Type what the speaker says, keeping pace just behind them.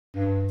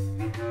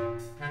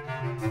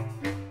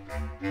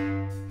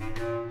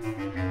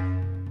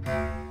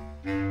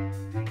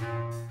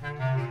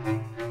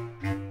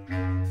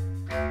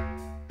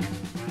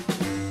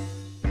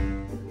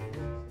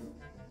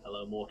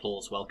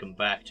welcome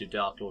back to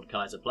Darklord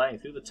Kaiser playing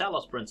through the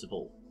Talos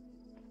principle.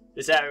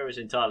 This area is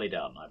entirely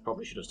done. I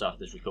probably should have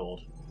started this record.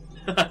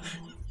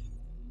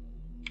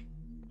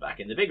 Back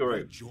in the big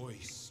room.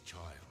 Rejoice,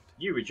 child.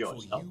 You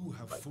rejoice. For you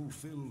have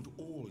fulfilled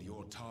all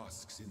your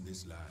tasks in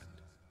this land.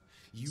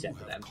 You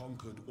have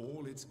conquered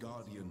all its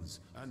guardians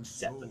and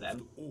solved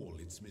all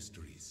its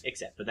mysteries.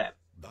 Except for them.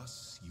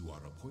 Thus you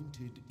are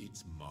appointed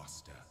its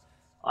master.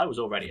 I was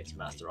already its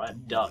master. I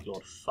am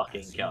Darklord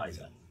fucking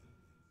Kaiser.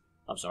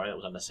 I'm sorry, that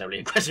was unnecessarily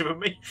aggressive of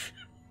me.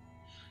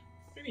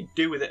 What do you mean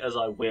do with it as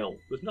I will?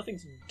 There's nothing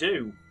to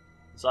do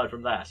aside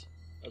from that,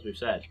 as we've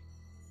said.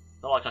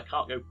 Not like I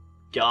can't go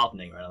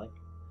gardening or anything.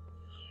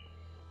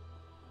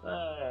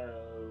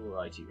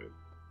 Righty room.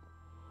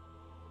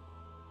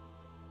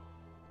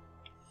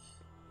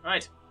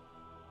 Right.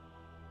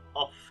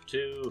 Off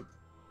to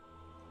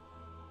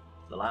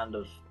the land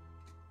of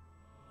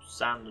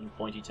sand and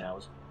pointy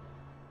towers.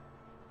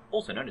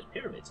 Also known as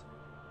pyramids.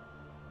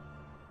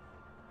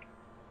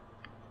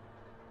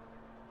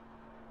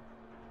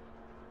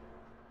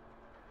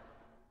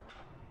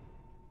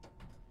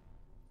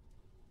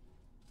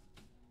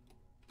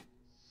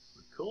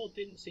 Record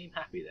didn't seem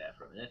happy there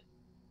for a minute.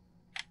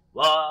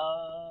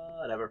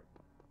 Whatever.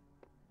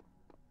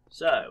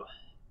 So,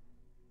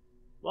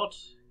 what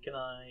can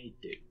I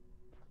do?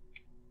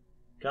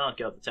 Can't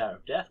go up the Tower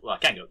of Death. Well, I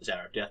can go up the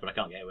Tower of Death, but I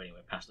can't go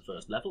anywhere past the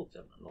first level, because I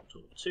haven't unlocked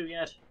level 2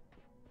 yet.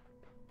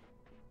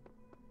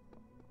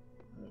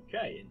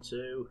 Okay,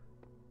 into...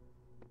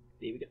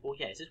 Here we go. Oh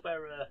yeah, is this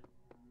where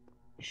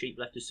Sheep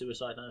left his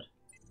suicide note?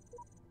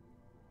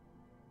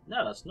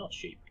 No, that's not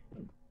Sheep.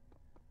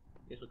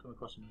 Guess we'll come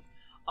across him.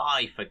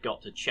 I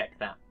forgot to check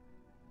that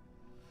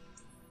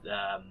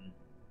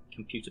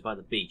computer by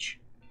the beach.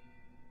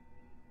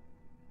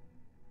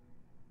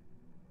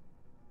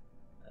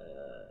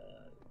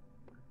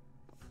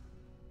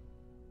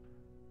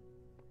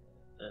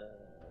 I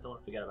don't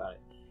want to forget about it.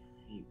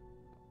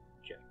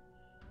 Check.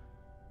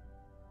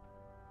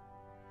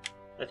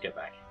 Let's go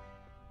back.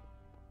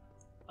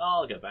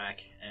 I'll go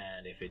back,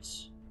 and if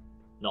it's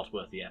not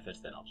worth the effort,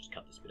 then I'll just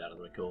cut this bit out of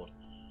the record.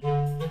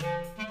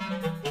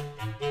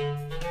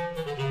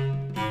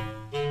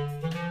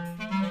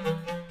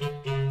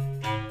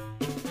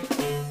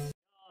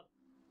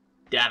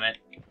 Damn it.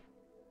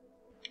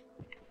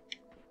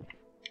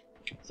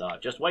 So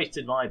I've just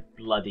wasted my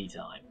bloody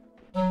time.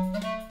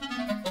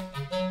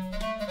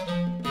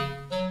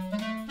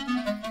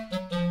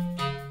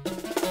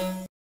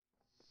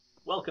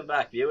 Welcome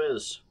back,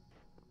 viewers.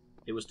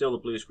 It was still the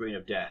blue screen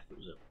of death. It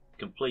was a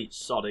complete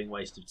sodding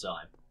waste of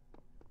time.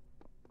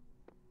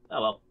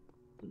 Oh well,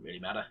 doesn't really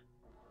matter.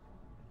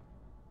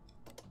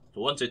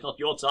 For once it's not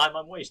your time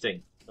I'm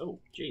wasting. Oh,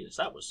 Jesus,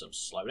 that was some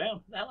slowdown.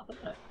 What the hell happened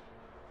there?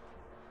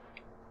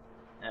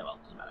 Oh well,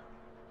 doesn't matter.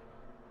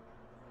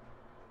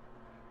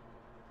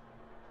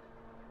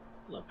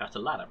 Look, past a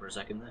ladder for a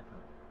second there.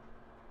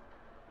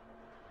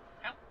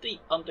 How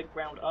deep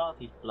underground are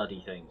these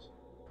bloody things?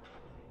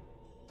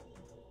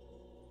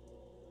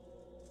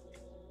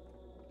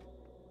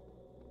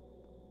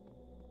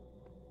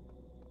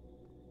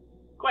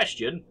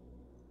 Question.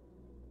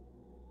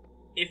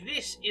 If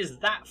this is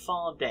that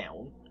far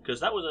down, because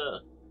that was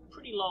a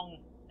pretty long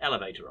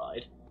elevator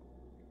ride,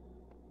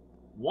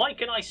 why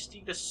can I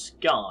see the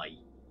sky?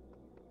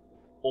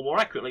 Or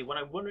more accurately, when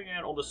I'm wandering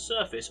around on the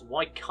surface,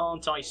 why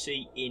can't I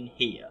see in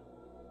here?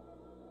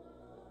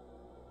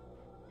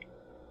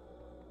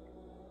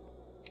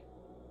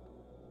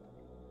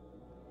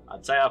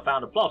 I'd say I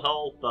found a plot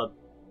hole, but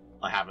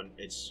I haven't.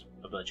 It's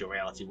a virtual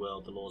reality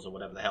world, the laws or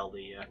whatever the hell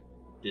the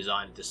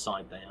designers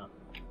decide they are.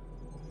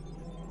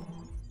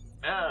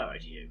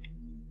 Alright, you.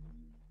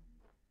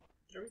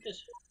 Did I read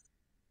this?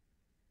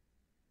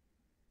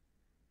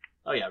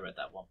 Oh yeah, I read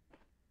that one.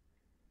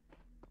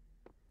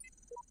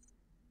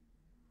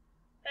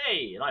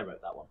 Hey, and I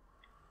wrote that one.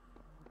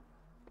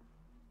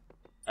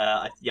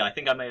 Yeah, I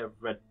think I may have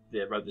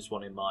wrote this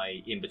one in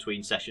my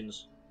in-between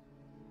sessions.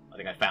 I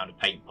think I found a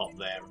paint pot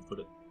there and put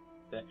it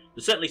there.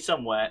 There's certainly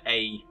somewhere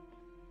a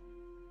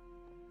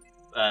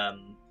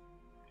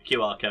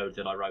QR code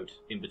that I wrote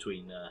in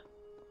between the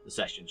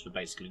sessions for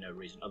basically no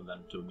reason other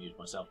than to amuse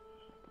myself.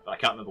 But I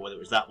can't remember whether it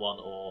was that one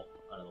or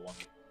another one.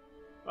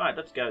 Right,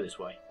 let's go this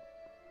way.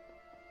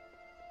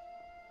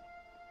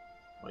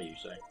 What do you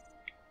say?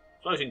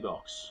 Floating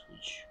box,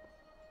 which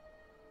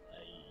I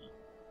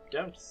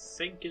don't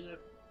think is a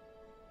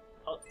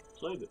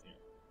clue, but yeah.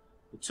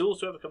 The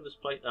tools to overcome this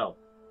place. Oh,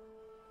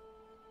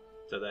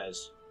 so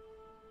there's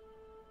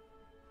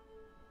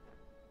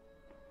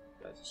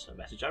a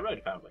message I wrote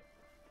apparently.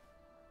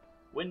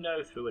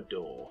 Window through a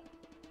door.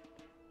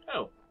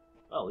 Oh,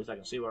 well, at least I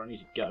can see where I need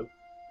to go.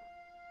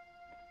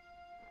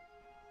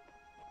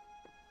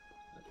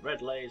 There's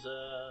red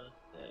laser.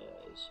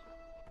 There's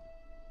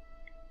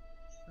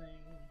thing.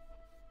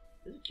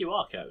 There's a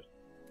QR code.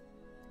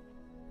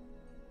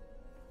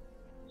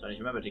 So I need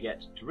to remember to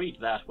read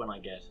that when I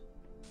get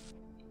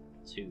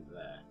to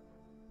there.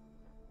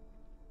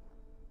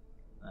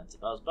 That's a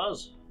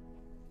buzz.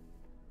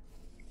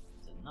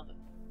 There's another.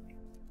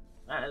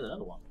 Ah, there's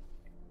another one.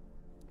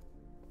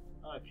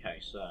 Okay,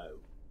 so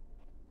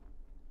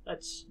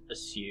let's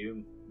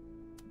assume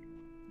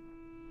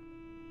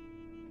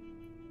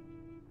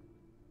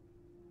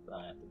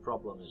that the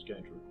problem is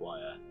going to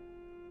require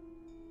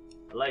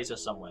a laser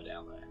somewhere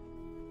down there.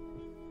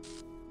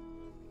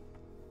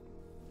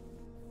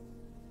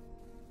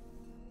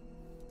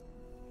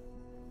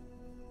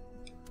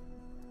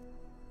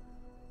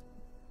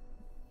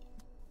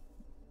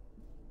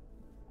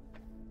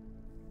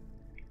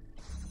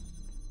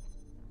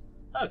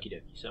 Okie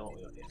dokie, so what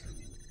we got here?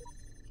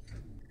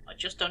 I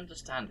just don't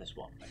understand this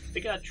one. I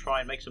figured I'd try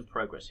and make some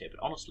progress here, but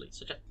honestly, it's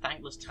such a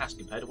thankless task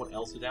compared to what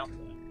else is out there.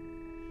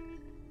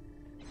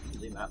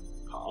 Using that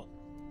path.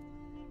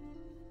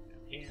 Down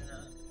here.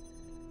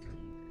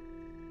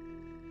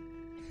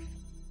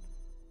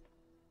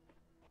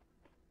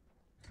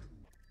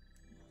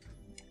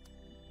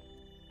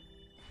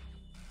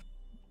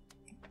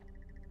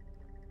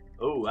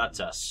 Oh, that's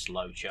a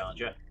slow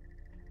charger.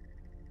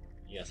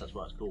 Yes, that's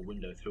why it's called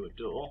window through a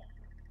door.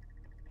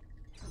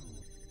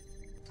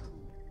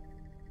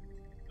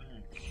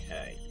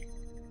 Okay.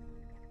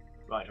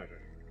 Right.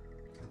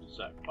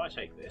 So, if I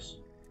take this,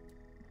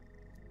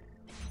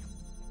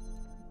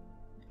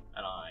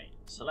 and I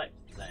select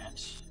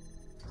that,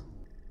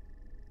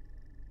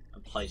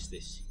 and place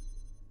this.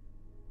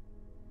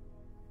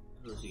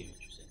 This is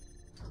interesting.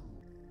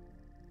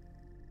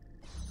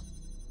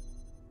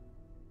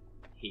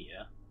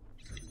 Here.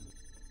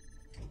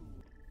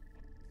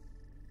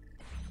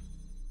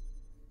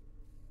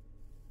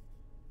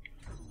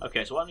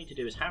 Okay, so what I need to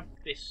do is have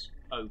this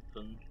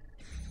open.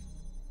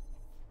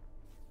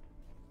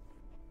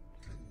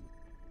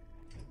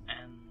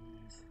 And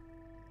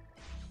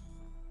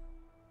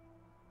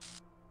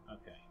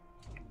okay,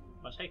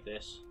 I'll take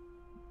this,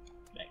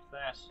 connect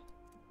that,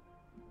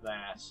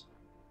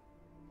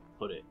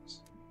 put it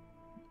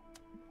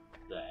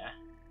there.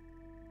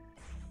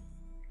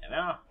 There we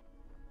are.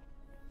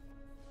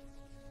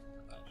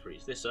 And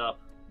freeze this up.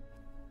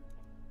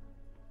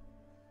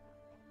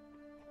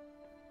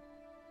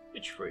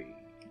 Which freeze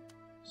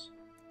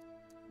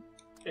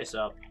this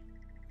up.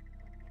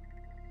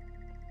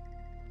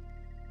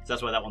 So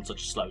that's why that one's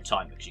such a slow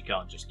timer, because you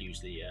can't just use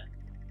the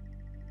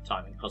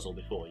timing puzzle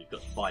before, you've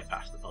got to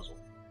bypass the puzzle.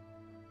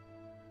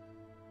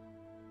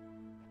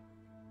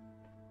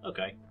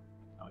 Okay,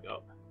 now we go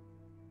up.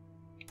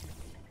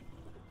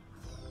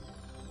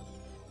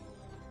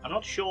 I'm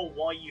not sure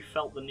why you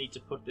felt the need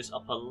to put this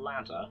up a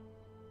ladder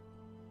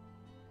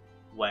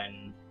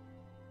when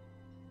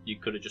you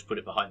could have just put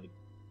it behind the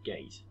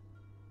gate.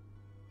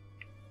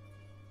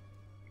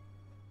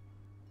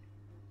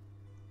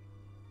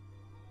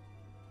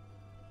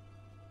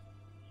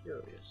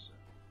 Curious.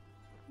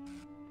 I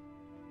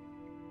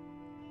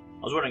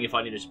was wondering if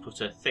I needed to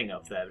put a thing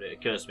up there, but it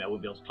occurs to me I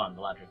wouldn't be able to climb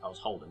the ladder if I was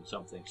holding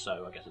something,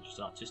 so I guess it's just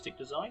an artistic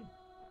design?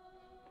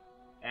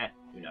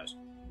 Who knows.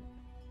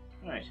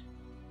 Right.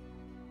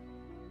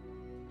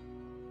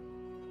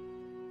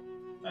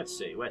 Let's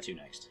see, where to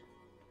next?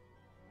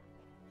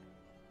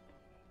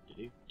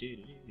 Did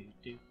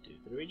I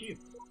read you?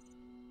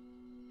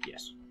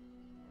 Yes.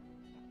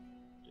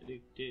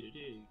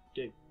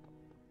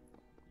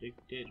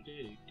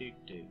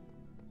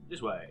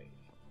 This way.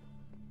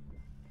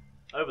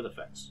 Over the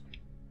fence.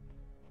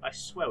 I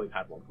swear we've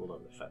had one called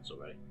over the fence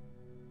already.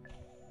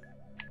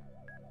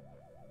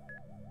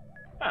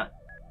 Ah.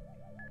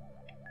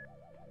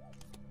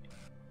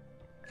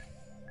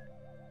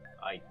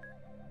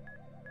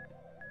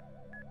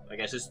 I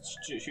guess this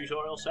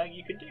tutorial saying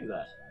you can do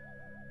that.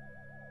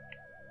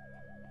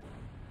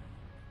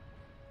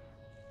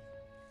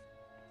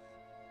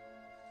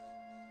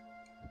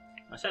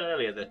 I said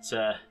earlier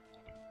that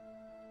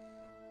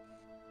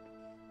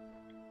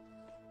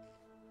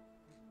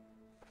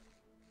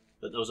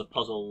there was a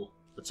puzzle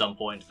at some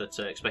point that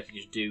expected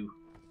you to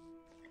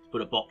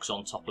put a box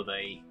on top of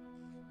a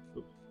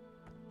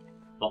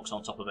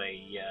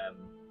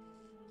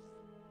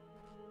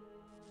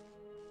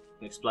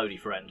an explodey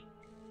friend,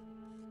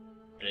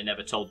 and it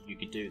never told you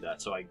could do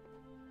that. So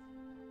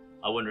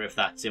I wonder if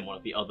that's in one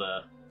of the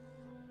other.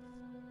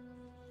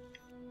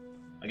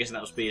 I'm guessing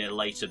that was being a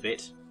later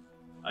bit,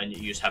 and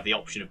you just have the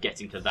option of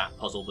getting to that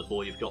puzzle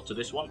before you've got to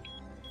this one,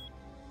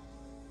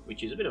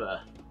 which is a bit of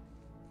a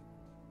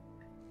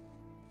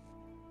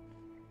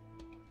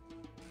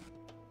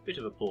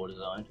poor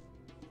design.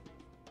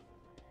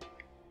 So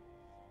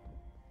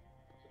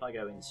if I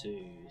go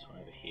into this one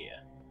over here,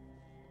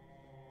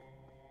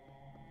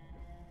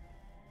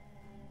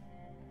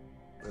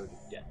 Road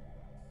of Death.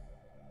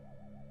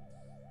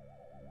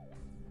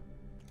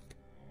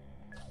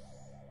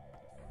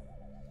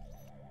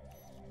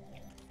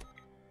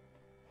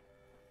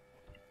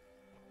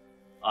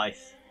 I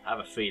have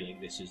a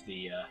feeling this is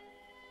the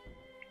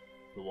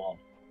one.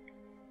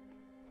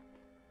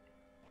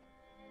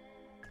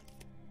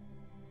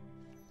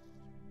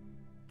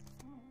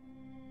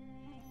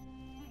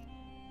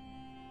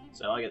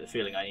 So I get the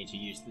feeling I need to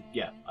use the...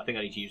 Yeah, I think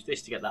I need to use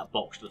this to get that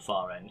box to the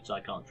far end, because I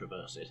can't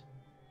traverse it.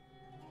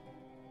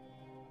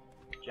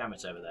 Jam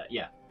it over there.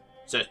 Yeah.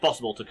 So it's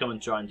possible to come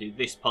and try and do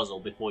this puzzle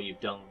before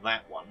you've done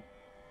that one.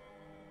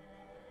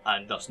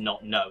 and thus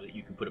not know that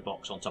you can put a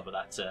box on top of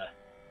that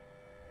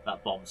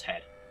that bomb's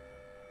head.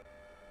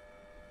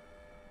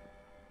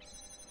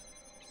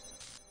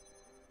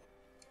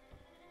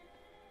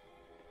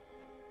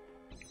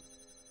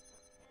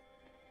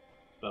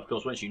 But of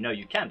course, once you know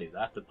you can do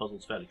that, the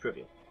puzzle's fairly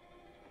trivial.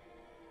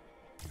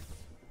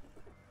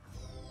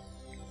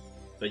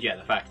 But yeah,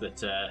 the fact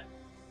that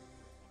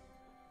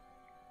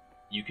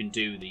you can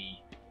do the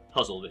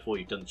puzzle before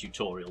you've done the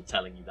tutorial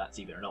telling you that's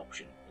even an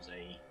option is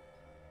a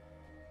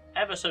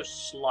ever so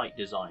slight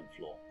design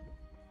flaw.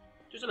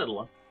 Just a little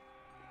one.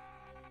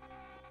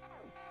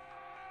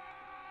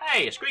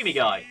 Hey, a screamy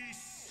guy!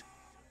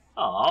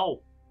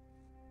 Oh!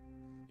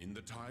 In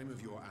the time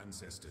of your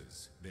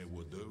ancestors, there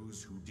were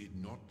those who did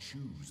not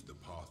choose the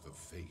path of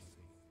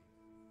faith.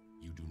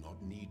 You do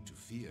not need to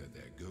fear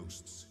their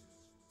ghosts.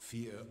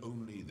 Fear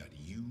only that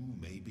you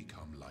may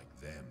become like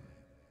them.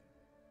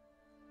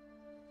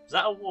 Is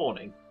that a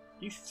warning?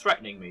 Are you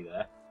threatening me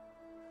there?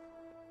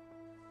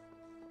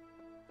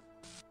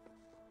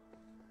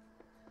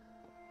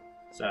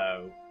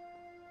 So...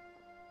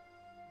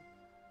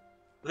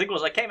 the thing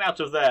was, I came out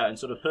of there and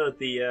sort of heard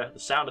the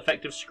sound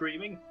effect of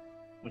screaming.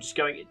 I'm just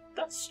going,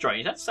 that's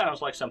strange, that sounds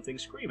like something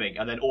screaming.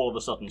 And then all of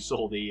a sudden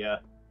saw the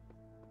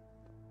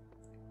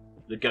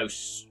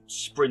ghost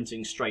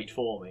sprinting straight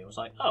for me. I was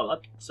like, oh,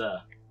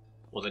 that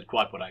wasn't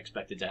quite what I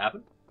expected to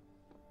happen.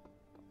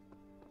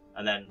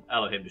 And then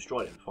Elohim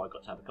destroyed it before I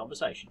got to have a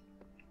conversation.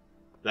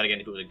 Then again,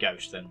 if it was a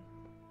ghost, then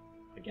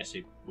I guess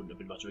it wouldn't have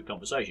been much of a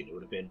conversation. It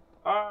would have been,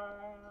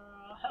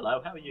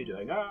 hello, how are you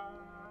doing?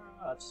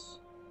 That's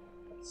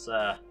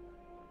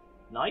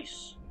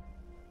nice.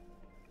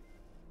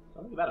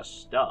 Something about a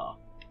star.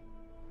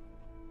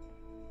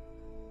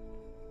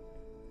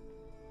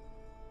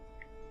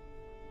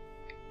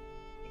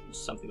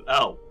 Something.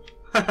 Oh!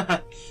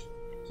 So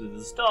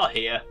there's a star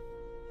here.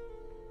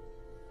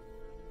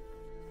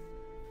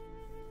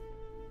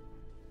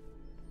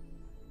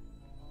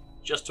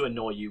 Just to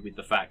annoy you with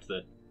the fact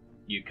that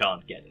you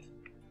can't get it.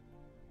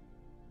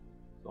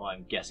 So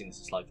I'm guessing this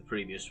is like the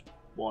previous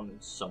one.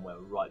 Somewhere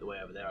right the way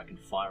over there I can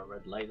fire a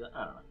red laser.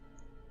 I don't know.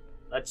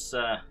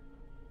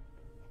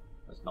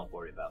 Let's not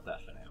worry about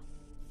that for now.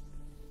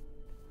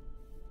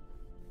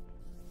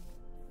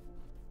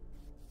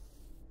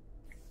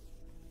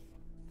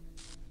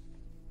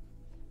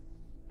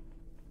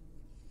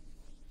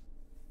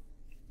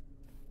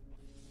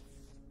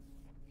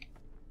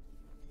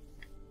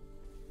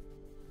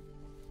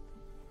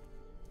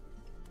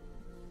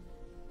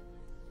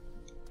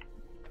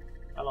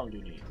 How long do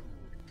you need?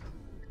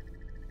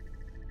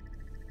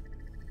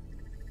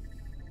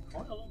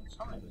 Quite a long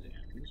time as it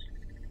happens.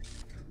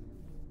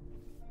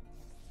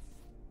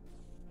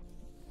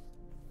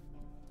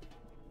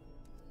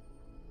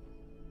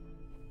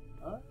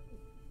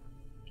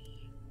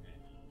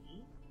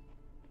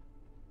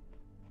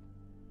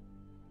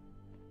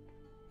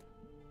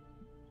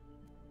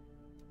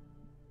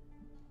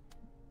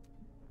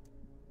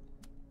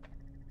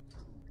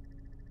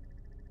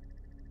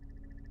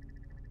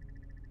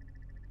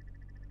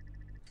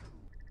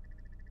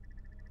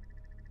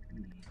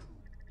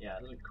 Yeah,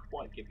 it doesn't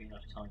quite give me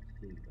enough time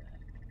to do that.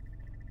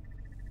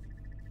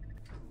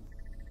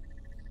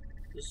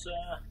 Does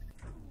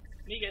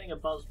me getting a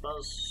buzz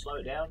slow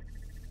it down?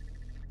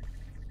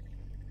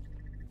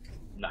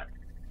 No.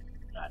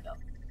 No, it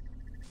doesn't.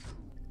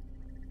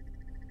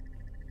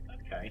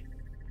 Okay.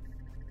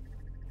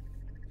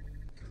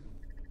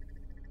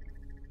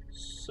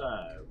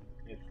 So,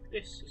 if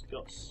this has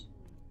got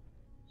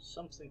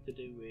something to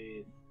do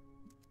with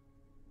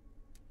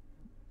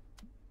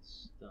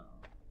stuff.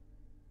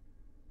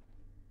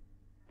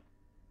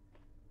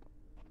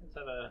 Let's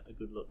have a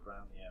good look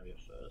around the area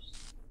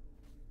first.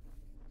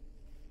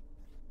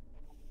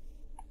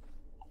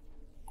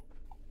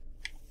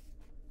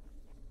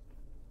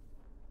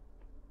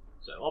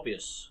 So,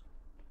 obvious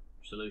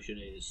solution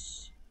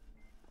is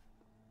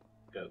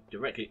go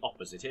directly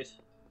opposite it.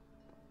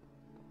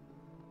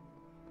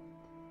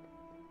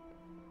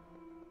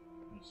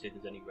 And see if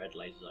there's any red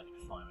lasers I can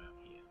fire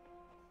out here.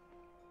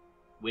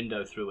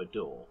 Window through a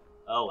door.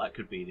 Oh, that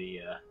could be the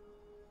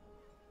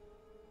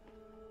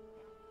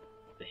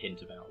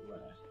hint about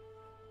that.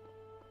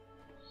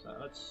 So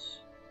let's.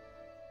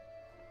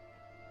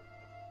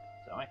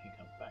 So I can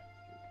come back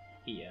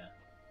through here.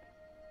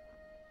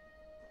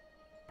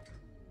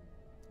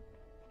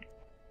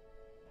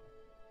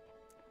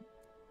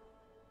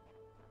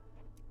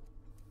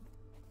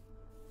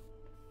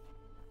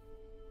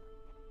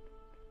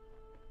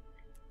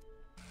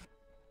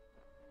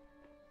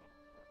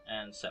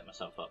 And set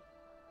myself up.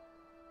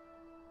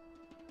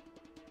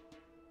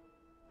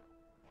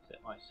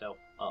 Set myself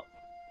up.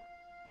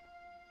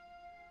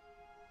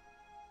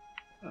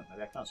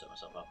 Maybe I can't set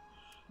myself up.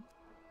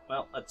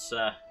 Well, let's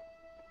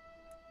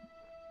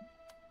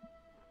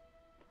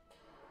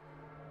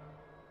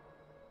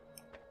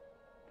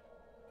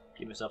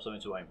give myself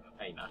something to aim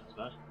at, I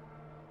suppose.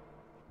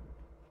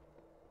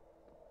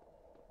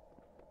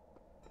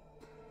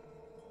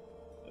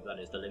 If that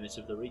is the limit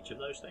of the reach of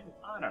those things,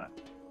 I don't know.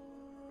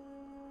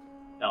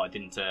 Oh, I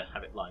didn't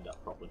have it lined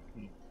up properly.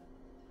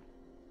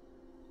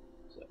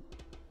 So,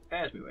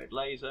 there's my red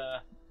laser.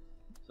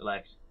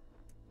 Select.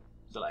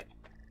 Select.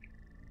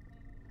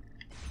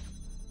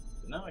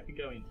 So now I can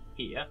go in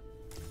here.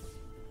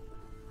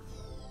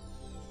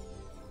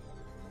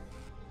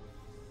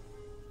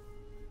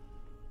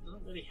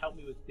 Doesn't really help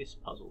me with this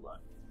puzzle though.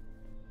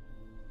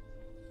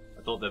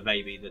 I thought that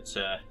maybe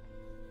that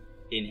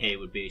in here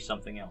would be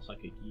something else I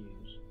could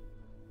use.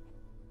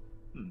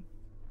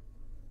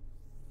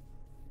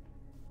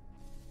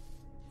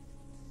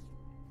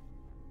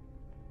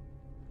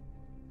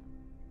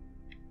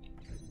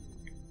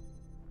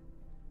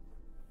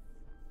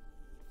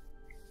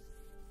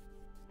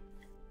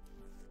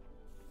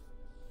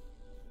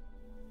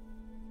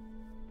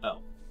 Oh,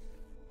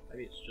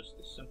 maybe it's just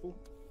this simple.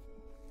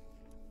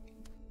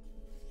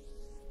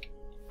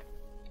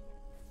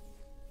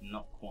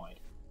 Not quite.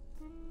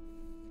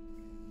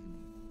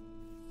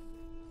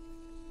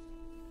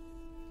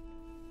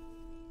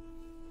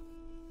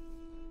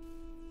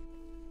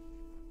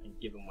 And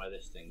given where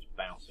this thing's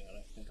bouncing, I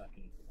don't think I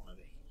can put one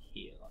over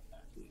here like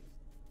that either.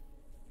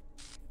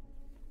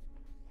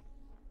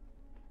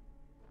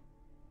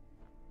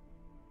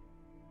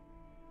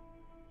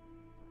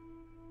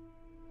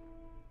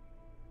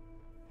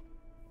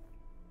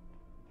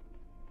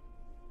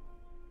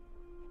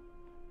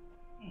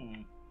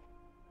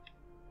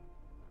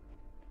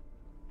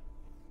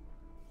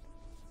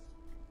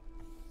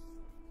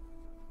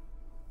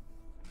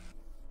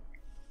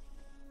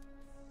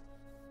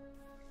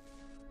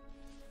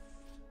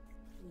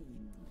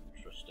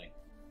 Interesting.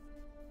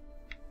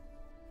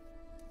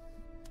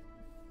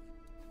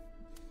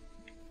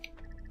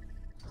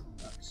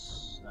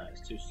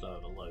 That's too slow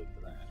of a load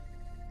for that.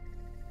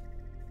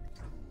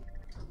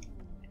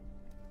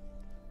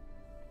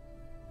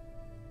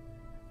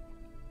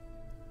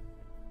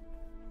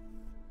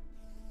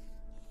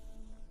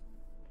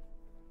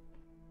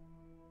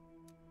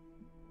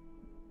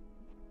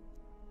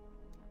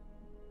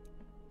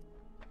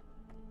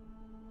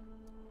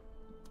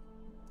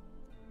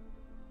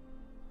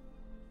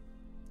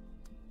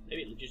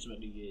 Maybe it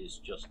legitimately is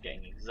just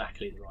getting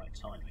exactly the right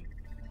timing.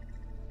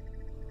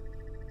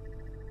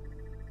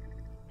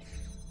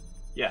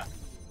 Yeah.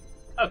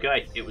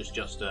 Okay, it was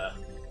just a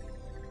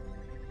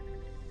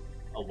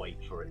wait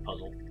for it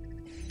puzzle.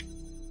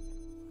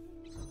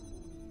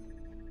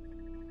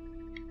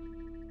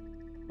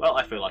 Well,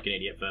 I feel like an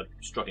idiot for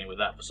struggling with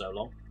that for so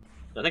long.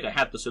 I think I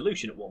had the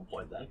solution at one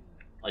point then.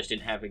 I just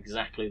didn't have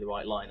exactly the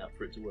right lineup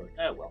for it to work.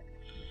 Oh well.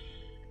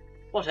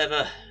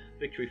 Whatever.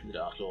 Victory for the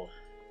Darklord.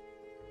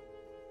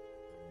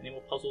 Any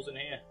more puzzles in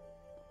here?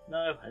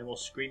 No? Any more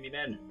screamy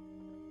men?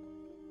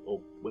 Or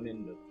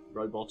women? Or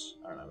robots?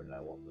 I don't really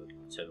know what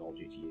the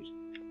terminology to use.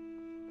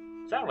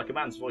 Sound like a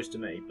man's voice to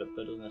me, but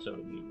that doesn't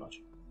necessarily mean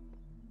much.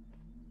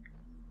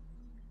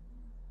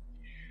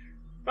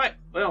 Right,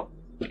 well,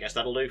 I guess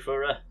that'll do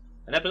for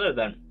an episode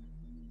then.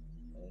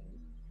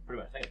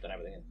 Pretty much, I think I've done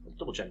everything. I'll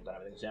double check I've done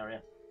everything in this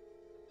area.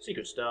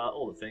 Secret star,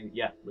 all the things.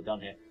 Yeah, we're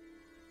done here.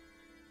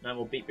 No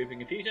more beep booping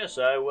computer,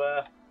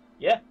 so,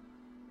 yeah,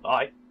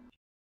 bye.